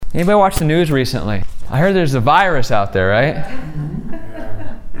Anybody watch the news recently? I heard there's a virus out there, right?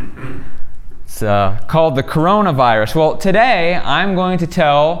 It's called the coronavirus. Well, today I'm going to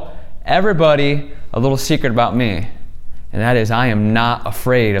tell everybody a little secret about me. And that is I am not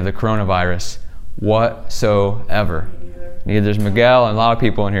afraid of the coronavirus whatsoever. Neither is Miguel, and a lot of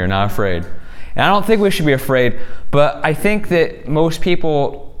people in here are not afraid. And I don't think we should be afraid, but I think that most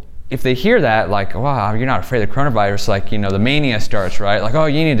people, if they hear that, like, wow, you're not afraid of the coronavirus, like, the mania starts, right? Like, oh,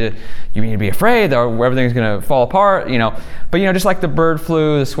 you need to be afraid, or everything's going to fall apart, But, just like the bird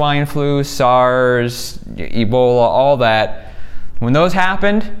flu, the swine flu, SARS, Ebola, all that, when those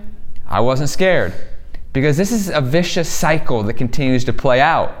happened, I wasn't scared. Because this is a vicious cycle that continues to play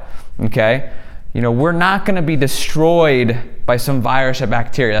out, okay? We're not going to be destroyed by some virus or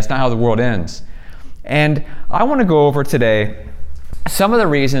bacteria. That's not how the world ends. And I want to go over today some of the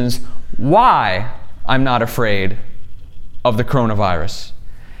reasons why I'm not afraid of the coronavirus.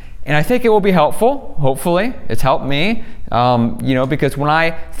 And I think it will be helpful, hopefully. It's helped me, because when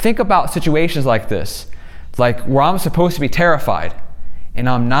I think about situations like this, like where I'm supposed to be terrified and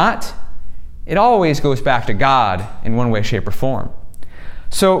I'm not, it always goes back to God in one way, shape, or form.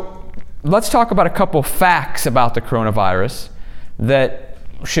 So let's talk about a couple facts about the coronavirus that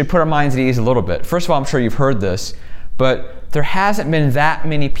should put our minds at ease a little bit. First of all, I'm sure you've heard this, but there hasn't been that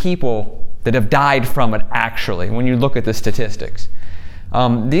many people that have died from it actually, when you look at the statistics.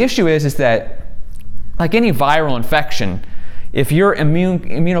 The issue is that, like any viral infection, if you're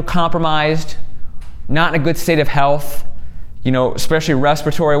immunocompromised, not in a good state of health, especially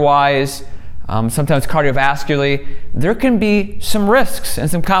respiratory-wise, sometimes cardiovascularly, there can be some risks and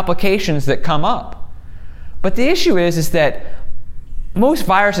some complications that come up. But the issue is that most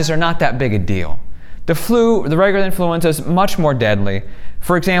viruses are not that big a deal. The flu, the regular influenza, is much more deadly.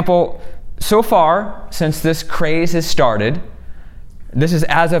 For example, so far, since this craze has started, this is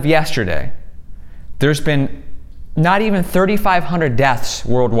as of yesterday, there's been not even 3,500 deaths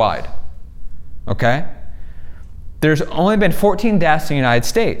worldwide, okay? There's only been 14 deaths in the United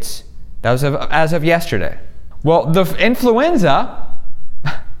States. That was as of yesterday. Well, the influenza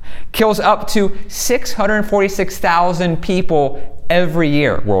kills up to 646,000 people every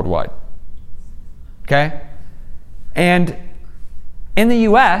year worldwide. Okay? And in the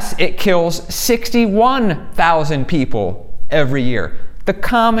US, it kills 61,000 people every year. The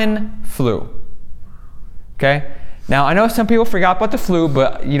common flu. Okay? Now, I know some people forgot about the flu,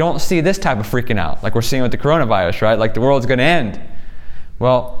 but you don't see this type of freaking out like we're seeing with the coronavirus, right? Like the world's going to end.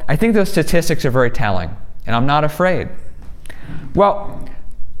 Well, I think those statistics are very telling, and I'm not afraid. Well,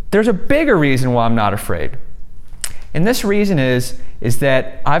 there's a bigger reason why I'm not afraid. And this reason is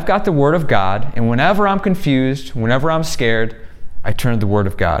that I've got the Word of God, and whenever I'm confused, whenever I'm scared, I turn to the Word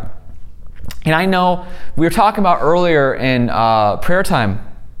of God. And I know we were talking about earlier in prayer time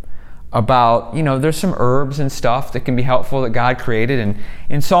about, there's some herbs and stuff that can be helpful that God created. And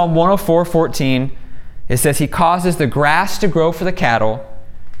in Psalm 104:14, it says, He causes the grass to grow for the cattle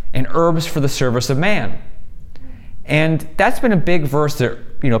and herbs for the service of man. And that's been a big verse that,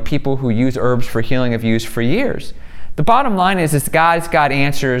 people who use herbs for healing have used for years. The bottom line is God's got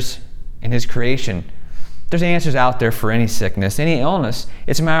answers in His creation. There's answers out there for any sickness, any illness.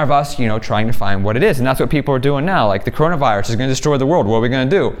 It's a matter of us, trying to find what it is. And that's what people are doing now. Like the coronavirus is going to destroy the world. What are we going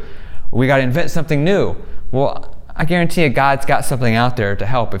to do? We got to invent something new. Well, I guarantee you God's got something out there to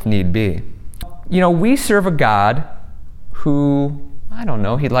help if need be. We serve a God who,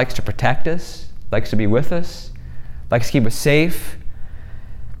 He likes to protect us, likes to be with us, likes to keep us safe.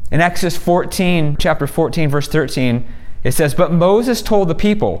 In Exodus 14, chapter 14, verse 13, it says, But Moses told the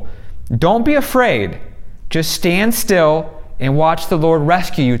people, Don't be afraid, just stand still and watch the Lord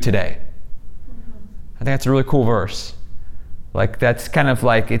rescue you today. I think that's a really cool verse. Like that's kind of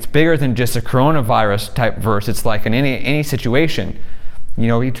like, it's bigger than just a coronavirus type verse. It's like in any situation.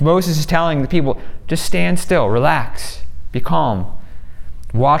 Moses is telling the people, just stand still, relax, be calm.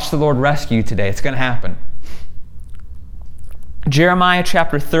 Watch the Lord rescue you today. It's going to happen. Jeremiah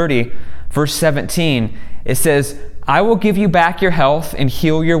chapter 30, verse 17, it says, I will give you back your health and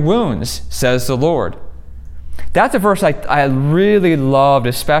heal your wounds, says the Lord. That's a verse I really loved,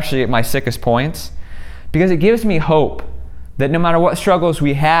 especially at my sickest points, because it gives me hope that no matter what struggles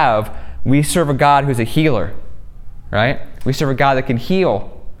we have, we serve a God who's a healer, right? We serve a God that can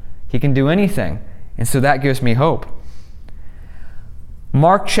heal. He can do anything. And so that gives me hope.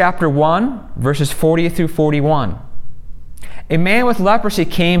 Mark chapter 1, verses 40 through 41. A man with leprosy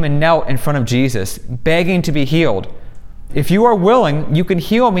came and knelt in front of Jesus, begging to be healed. If you are willing, you can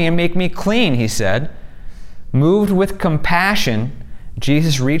heal me and make me clean, he said. Moved with compassion,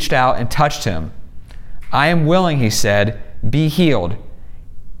 Jesus reached out and touched him. I am willing, he said, be healed.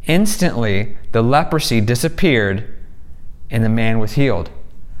 Instantly, the leprosy disappeared and the man was healed.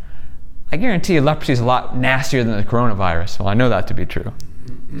 I guarantee you leprosy is a lot nastier than the coronavirus. Well, I know that to be true.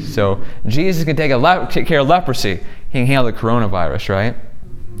 So Jesus can take care of leprosy. He can handle the coronavirus, right?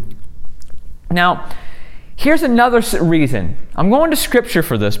 Now, here's another reason. I'm going to Scripture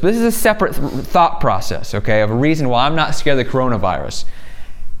for this, but this is a separate thought process, okay, of a reason why I'm not scared of the coronavirus,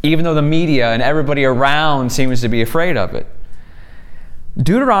 even though the media and everybody around seems to be afraid of it.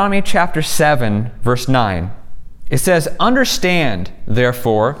 Deuteronomy chapter 7, verse 9. It says, "Understand,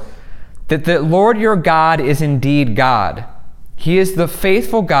 therefore, that the Lord your God is indeed God. He is the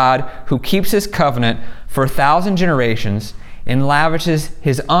faithful God who keeps his covenant for 1,000 generations and lavishes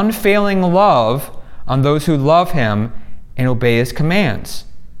his unfailing love on those who love him and obey his commands."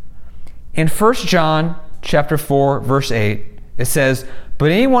 In 1 John chapter 4, verse 8, it says,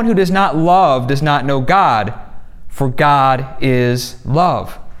 "But anyone who does not love does not know God, for God is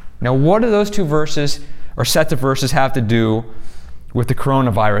love." Now, what do those two verses or sets of verses have to do with the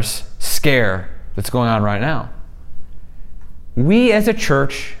coronavirus scare that's going on right now? We as a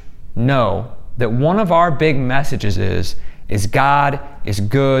church know that one of our big messages is God is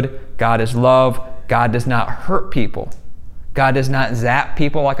good, God is love, God does not hurt people. God does not zap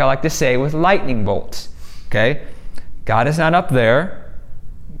people, like I like to say, with lightning bolts. Okay? God is not up there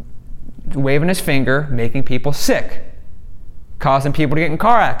waving his finger, making people sick, causing people to get in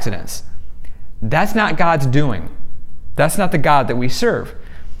car accidents. That's not God's doing. That's not the God that we serve.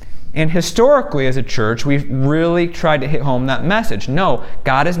 And historically, as a church, we've really tried to hit home that message. No,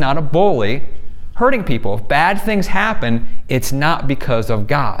 God is not a bully hurting people. If bad things happen, it's not because of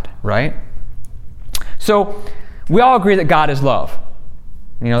God, right? So we all agree that God is love.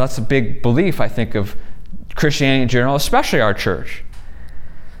 You know, that's a big belief, I think, of Christianity in general, especially our church.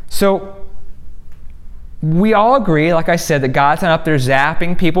 So we all agree, like I said, that God's not up there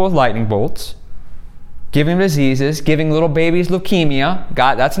zapping people with lightning bolts, giving diseases, giving little babies leukemia.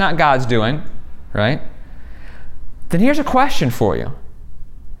 God, that's not God's doing, right? Then here's a question for you.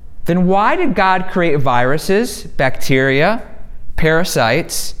 Then why did God create viruses, bacteria,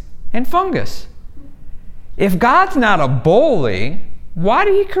 parasites, and fungus? If God's not a bully, why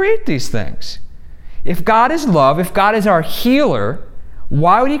did he create these things? If God is love, if God is our healer,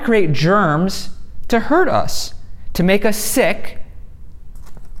 why would he create germs to hurt us, to make us sick,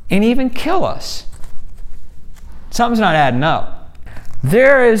 and even kill us? Something's not adding up.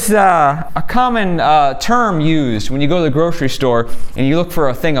 There is a common term used when you go to the grocery store and you look for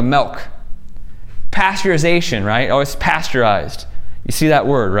a thing of milk. Pasteurization, right? Oh, it's pasteurized. You see that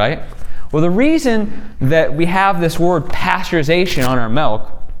word, right? Well, the reason that we have this word pasteurization on our milk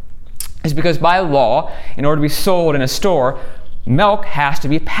is because by law, in order to be sold in a store, milk has to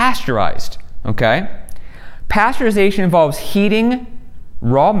be pasteurized, okay? Pasteurization involves heating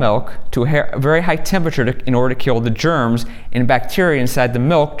raw milk to a very high temperature in order to kill the germs and bacteria inside the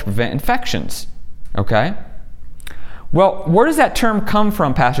milk to prevent infections. Okay? Well, where does that term come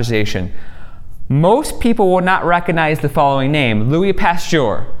from, pasteurization? Most people will not recognize the following name, Louis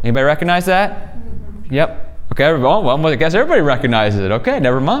Pasteur. Anybody recognize that? Yep. Okay, well, I guess everybody recognizes it. Okay,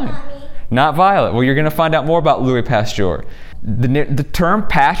 never mind. Not Violet. Well, you're going to find out more about Louis Pasteur. The term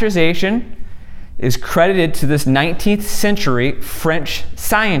pasteurization is credited to this 19th century French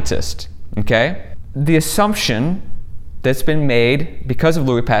scientist, okay? The assumption that's been made because of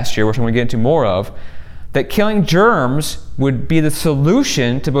Louis Pasteur, which I'm going to get into more of, that killing germs would be the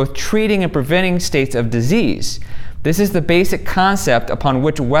solution to both treating and preventing states of disease. This is the basic concept upon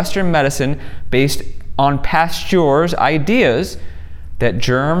which Western medicine, based on Pasteur's ideas that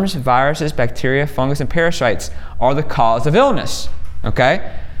germs, viruses, bacteria, fungus, and parasites are the cause of illness,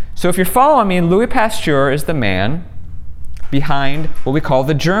 okay? So if you're following me, Louis Pasteur is the man behind what we call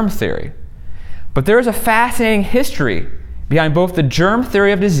the germ theory. But there is a fascinating history behind both the germ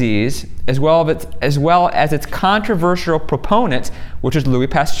theory of disease as well as its controversial proponent, which is Louis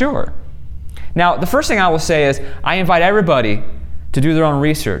Pasteur. Now, the first thing I will say is I invite everybody to do their own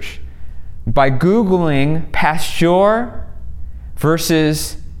research by Googling Pasteur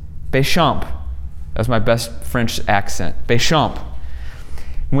versus Béchamp. That's my best French accent, Béchamp.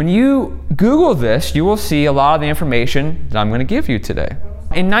 When you Google this, you will see a lot of the information that I'm going to give you today.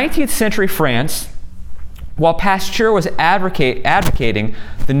 In 19th century France, while Pasteur was advocating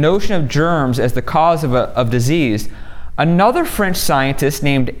the notion of germs as the cause of disease, another French scientist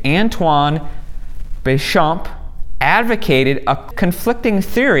named Antoine Béchamp advocated a conflicting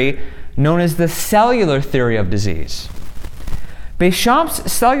theory known as the cellular theory of disease.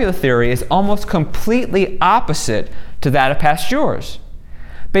 Béchamp's cellular theory is almost completely opposite to that of Pasteur's.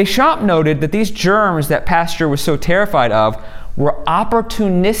 Béchamp noted that these germs that Pasteur was so terrified of were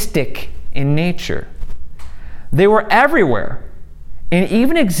opportunistic in nature. They were everywhere and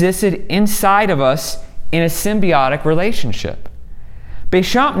even existed inside of us in a symbiotic relationship.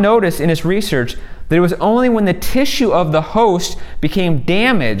 Béchamp noticed in his research that it was only when the tissue of the host became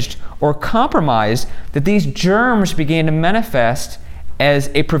damaged or compromised that these germs began to manifest as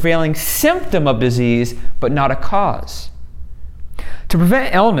a prevailing symptom of disease, but not a cause. To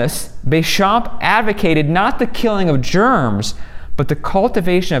prevent illness, Béchamp advocated not the killing of germs, but the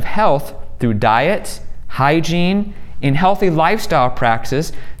cultivation of health through diet, hygiene, and healthy lifestyle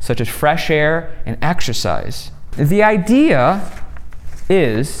practices such as fresh air and exercise. The idea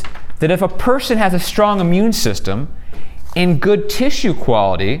is that if a person has a strong immune system and good tissue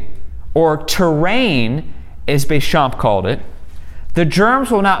quality, or terrain, as Béchamp called it, the germs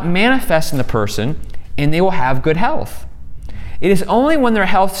will not manifest in the person and they will have good health. It is only when their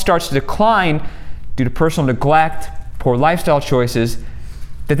health starts to decline due to personal neglect, poor lifestyle choices,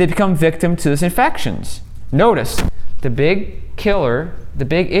 that they become victim to these infections. Notice, the big killer, the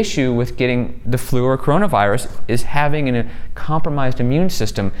big issue with getting the flu or coronavirus is having a compromised immune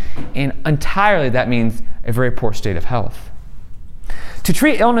system, and entirely that means a very poor state of health. To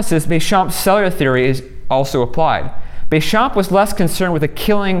treat illnesses, Béchamp's cellular theory is also applied. Béchamp was less concerned with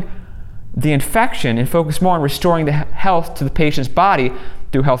killing the infection and focused more on restoring the health to the patient's body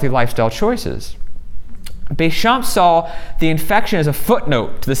through healthy lifestyle choices. Béchamp saw the infection as a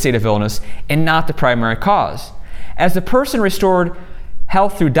footnote to the state of illness and not the primary cause. As the person restored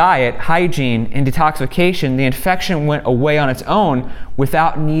health through diet, hygiene, and detoxification, the infection went away on its own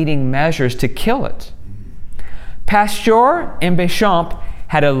without needing measures to kill it. Pasteur and Béchamp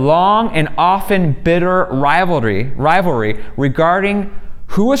had a long and often bitter rivalry regarding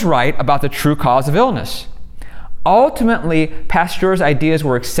who was right about the true cause of illness. Ultimately, Pasteur's ideas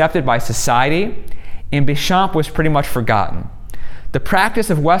were accepted by society, and Béchamp was pretty much forgotten. The practice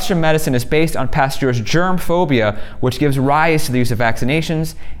of Western medicine is based on Pasteur's germ phobia, which gives rise to the use of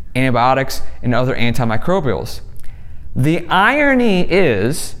vaccinations, antibiotics, and other antimicrobials. The irony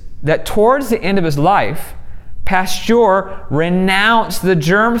is that towards the end of his life, Pasteur renounced the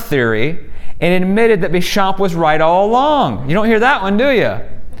germ theory and admitted that Béchamp was right all along. You don't hear that one, do you?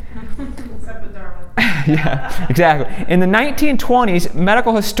 Except with Darwin. Yeah, exactly. In the 1920s,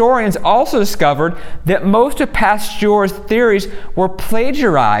 medical historians also discovered that most of Pasteur's theories were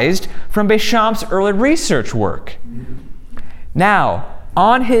plagiarized from Béchamp's early research work. Now,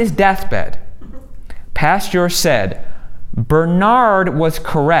 on his deathbed, Pasteur said, "Bernard was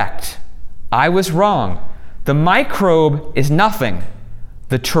correct. I was wrong. The microbe is nothing.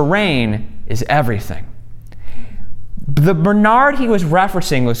 The terrain is everything." The Bernard he was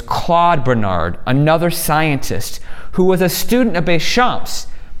referencing was Claude Bernard, another scientist who was a student of Béchamp's.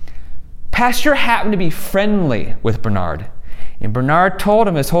 Pasteur happened to be friendly with Bernard, and Bernard told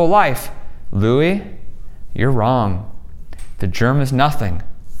him his whole life, "Louis, you're wrong. The germ is nothing.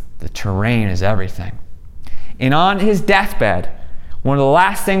 The terrain is everything." And on his deathbed, one of the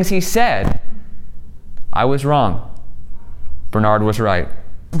last things he said, "I was wrong. Bernard was right."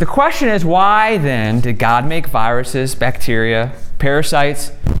 The question is, why then did God make viruses, bacteria,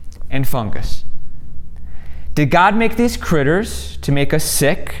 parasites, and fungus? Did God make these critters to make us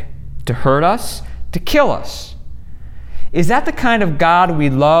sick, to hurt us, to kill us? Is that the kind of God we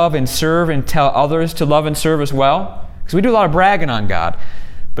love and serve and tell others to love and serve as well? Because we do a lot of bragging on God.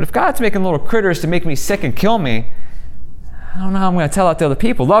 But if God's making little critters to make me sick and kill me, I don't know how I'm going to tell that to other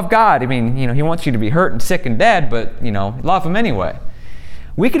people. Love God. I mean, He wants you to be hurt and sick and dead, but, love Him anyway.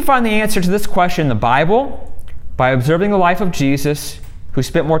 We can find the answer to this question in the Bible by observing the life of Jesus, who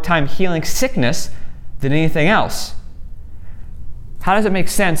spent more time healing sickness than anything else. How does it make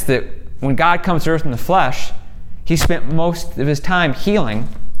sense that when God comes to earth in the flesh, He spent most of His time healing,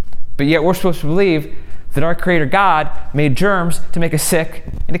 but yet we're supposed to believe that our Creator God made germs to make us sick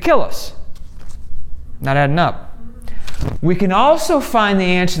and to kill us? Not adding up. We can also find the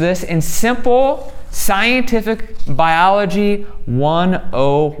answer to this in simple Scientific Biology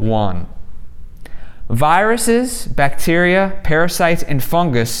 101. Viruses, bacteria, parasites, and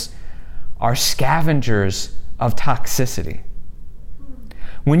fungus are scavengers of toxicity.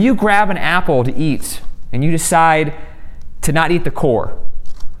 When you grab an apple to eat and you decide to not eat the core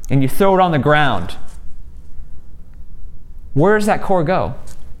and you throw it on the ground, where does that core go?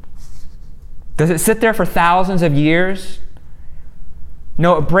 Does it sit there for thousands of years?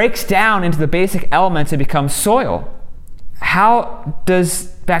 No, it breaks down into the basic elements and becomes soil. How does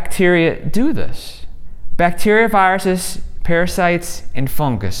bacteria do this? Bacteria, viruses, parasites, and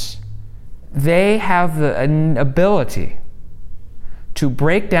fungus, they have the ability to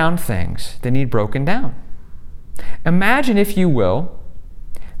break down things that need broken down. Imagine, if you will,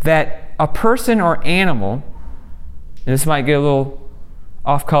 that a person or animal, and this might get a little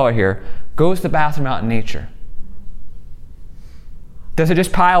off color here, goes to the bathroom out in nature. Does it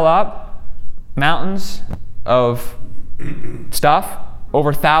just pile up mountains of stuff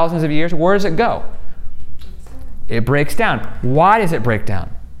over thousands of years? Where does it go? It breaks down. Why does it break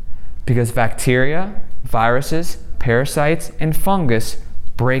down? Because bacteria, viruses, parasites, and fungus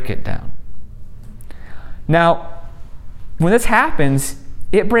break it down. Now, when this happens,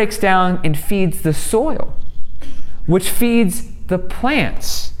 it breaks down and feeds the soil, which feeds the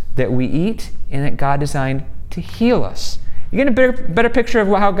plants that we eat and that God designed to heal us. You get a better picture of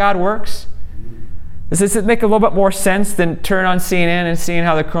how God works? Does this make a little bit more sense than turn on CNN and seeing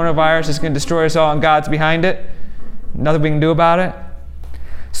how the coronavirus is going to destroy us all and God's behind it? Nothing we can do about it?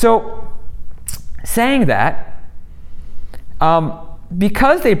 So, saying that,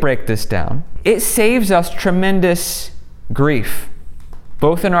 because they break this down, it saves us tremendous grief,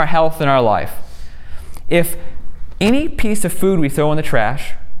 both in our health and our life. If any piece of food we throw in the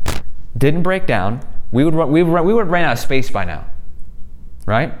trash didn't break down, we would run out of space by now,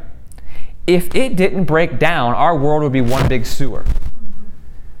 right? If it didn't break down, our world would be one big sewer.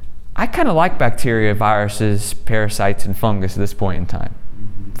 I kind of like bacteria, viruses, parasites, and fungus at this point in time,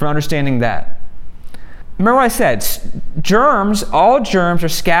 for understanding that. Remember what I said, all germs are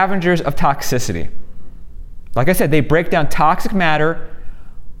scavengers of toxicity. Like I said, they break down toxic matter,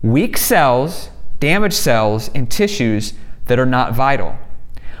 weak cells, damaged cells, and tissues that are not vital.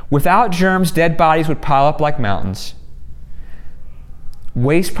 Without germs, dead bodies would pile up like mountains.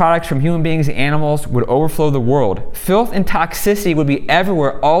 Waste products from human beings and animals would overflow the world. Filth and toxicity would be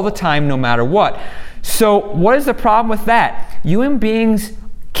everywhere all the time, no matter what. So what is the problem with that? Human beings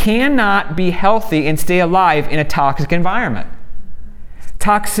cannot be healthy and stay alive in a toxic environment.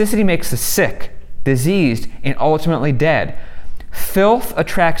 Toxicity makes us sick, diseased, and ultimately dead. Filth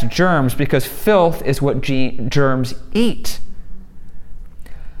attracts germs because filth is what germs eat.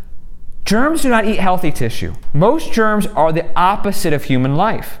 Germs do not eat healthy tissue. Most germs are the opposite of human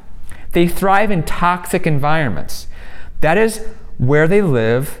life. They thrive in toxic environments. That is where they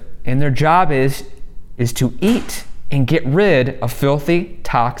live, and their job is to eat and get rid of filthy,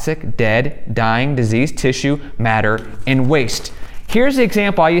 toxic, dead, dying, diseased tissue, matter, and waste. Here's the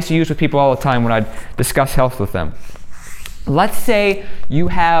example I used to use with people all the time when I'd discuss health with them. Let's say you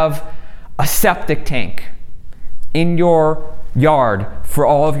have a septic tank in your yard for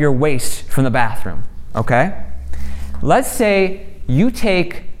all of your waste from the bathroom, okay? Let's say you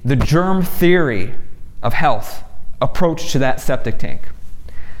take the germ theory of health approach to that septic tank.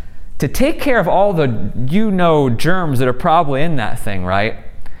 To take care of all the germs that are probably in that thing, right?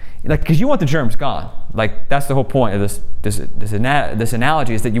 Like, because you want the germs gone. Like, that's the whole point of this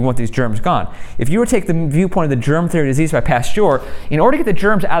analogy, is that you want these germs gone. If you were to take the viewpoint of the germ theory of disease by Pasteur, in order to get the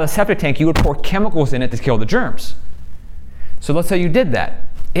germs out of the septic tank, you would pour chemicals in it to kill the germs. So let's say you did that.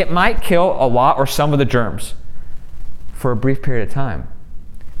 It might kill a lot or some of the germs for a brief period of time.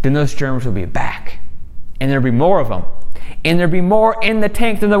 Then those germs will be back, and there'll be more of them. And there'd be more in the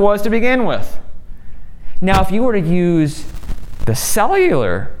tank than there was to begin with. Now, if you were to use the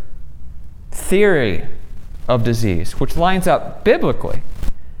cellular theory of disease, which lines up biblically,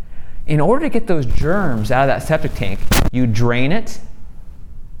 in order to get those germs out of that septic tank, you'd drain it,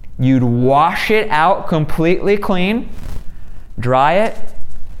 you'd wash it out completely clean, dry it,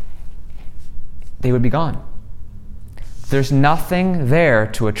 they would be gone. There's nothing there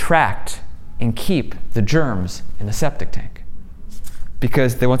to attract and keep the germs in the septic tank.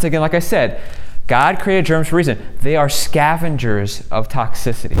 Because, once again, like I said, God created germs for a reason. They are scavengers of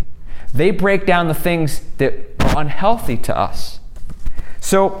toxicity. They break down the things that are unhealthy to us.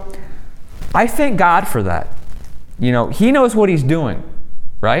 So, I thank God for that. He knows what He's doing,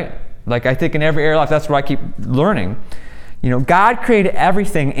 right? Like, I think in every area of life, that's what I keep learning. God created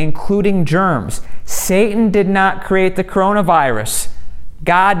everything, including germs. Satan did not create the coronavirus.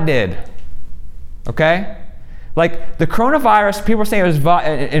 God did. Okay? Like, the coronavirus, people are saying it was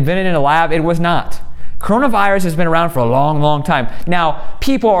invented in a lab. It was not. Coronavirus has been around for a long, long time. Now,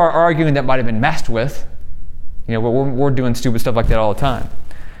 people are arguing that might have been messed with. We're doing stupid stuff like that all the time,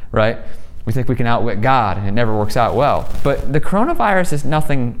 right? We think we can outwit God, and it never works out well. But the coronavirus is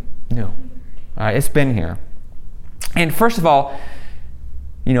nothing new. All right? It's been here. And first of all,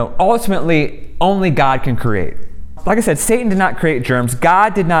 ultimately, only God can create. Like I said, Satan did not create germs.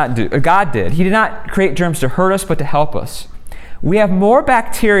 God did. He did not create germs to hurt us, but to help us. We have more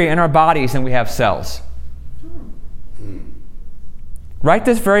bacteria in our bodies than we have cells. Right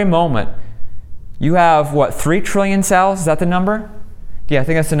this very moment, you have, 3 trillion cells? Is that the number? Yeah, I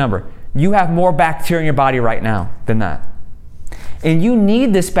think that's the number. you have more bacteria in your body right now than that. And you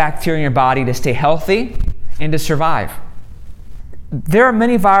need this bacteria in your body to stay healthy and to survive. There are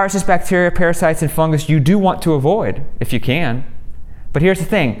many viruses, bacteria, parasites, and fungus you do want to avoid if you can. But here's the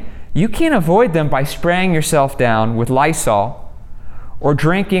thing. You can't avoid them by spraying yourself down with Lysol or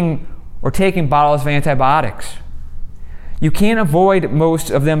drinking or taking bottles of antibiotics. You can't avoid most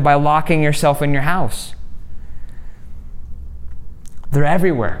of them by locking yourself in your house. They're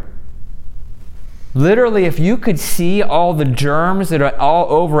everywhere. Literally, if you could see all the germs that are all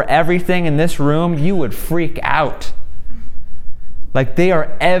over everything in this room, you would freak out. Like, they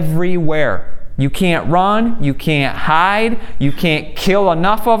are everywhere. You can't run, you can't hide, you can't kill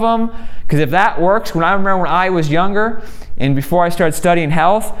enough of them. Because if that works, I remember when I was younger and before I started studying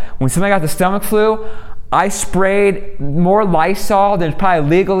health, when somebody got the stomach flu, I sprayed more Lysol than is probably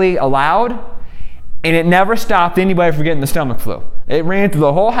legally allowed, and it never stopped anybody from getting the stomach flu. It ran through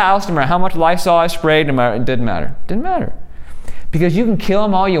the whole house, no matter how much Lysol I sprayed, it didn't matter. It didn't matter. Because you can kill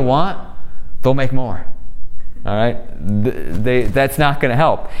them all you want, they'll make more. All right? That's not going to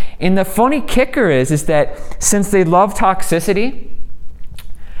help. And the funny kicker is that since they love toxicity,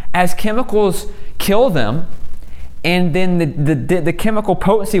 as chemicals kill them, and then the chemical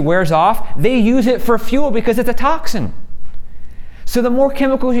potency wears off, they use it for fuel because it's a toxin. So the more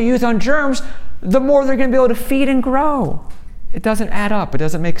chemicals you use on germs, the more they're going to be able to feed and grow. It doesn't add up. It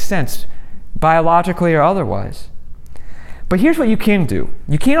doesn't make sense, biologically or otherwise. But here's what you can do.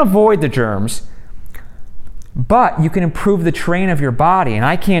 You can't avoid the germs, but you can improve the terrain of your body, and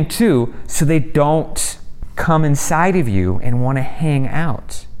I can too, so they don't come inside of you and want to hang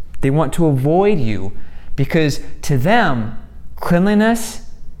out. They want to avoid you because to them, cleanliness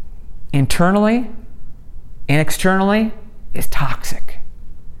internally and externally is toxic.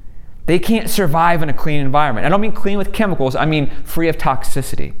 They can't survive in a clean environment. I don't mean clean with chemicals, I mean free of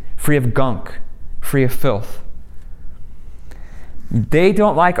toxicity, free of gunk, free of filth. They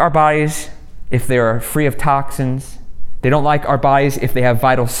don't like our bodies if they are free of toxins. They don't like our bodies if they have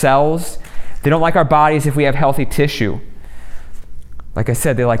vital cells. They don't like our bodies if we have healthy tissue. Like I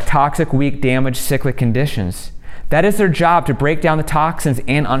said, they like toxic, weak, damaged, cyclic conditions. That is their job, to break down the toxins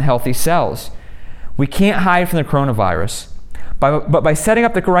and unhealthy cells. We can't hide from the coronavirus. But by setting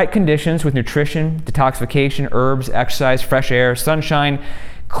up the right conditions with nutrition, detoxification, herbs, exercise, fresh air, sunshine,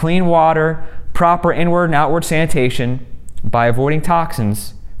 clean water, proper inward and outward sanitation, by avoiding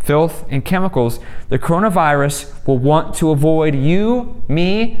toxins, filth, and chemicals, the coronavirus will want to avoid you,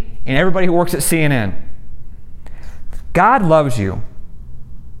 me, and everybody who works at CNN. God loves you.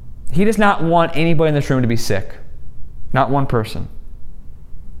 He does not want anybody in this room to be sick. Not one person.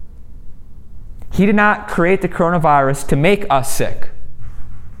 He did not create the coronavirus to make us sick.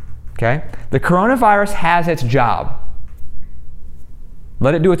 Okay? The coronavirus has its job.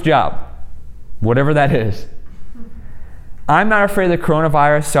 Let it do its job. Whatever that is. I'm not afraid of the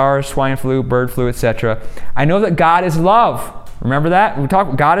coronavirus, SARS, swine flu, bird flu, etc. I know that God is love. Remember that? We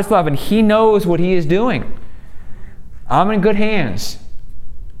talk. God is love, and He knows what He is doing. I'm in good hands,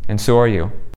 and so are you.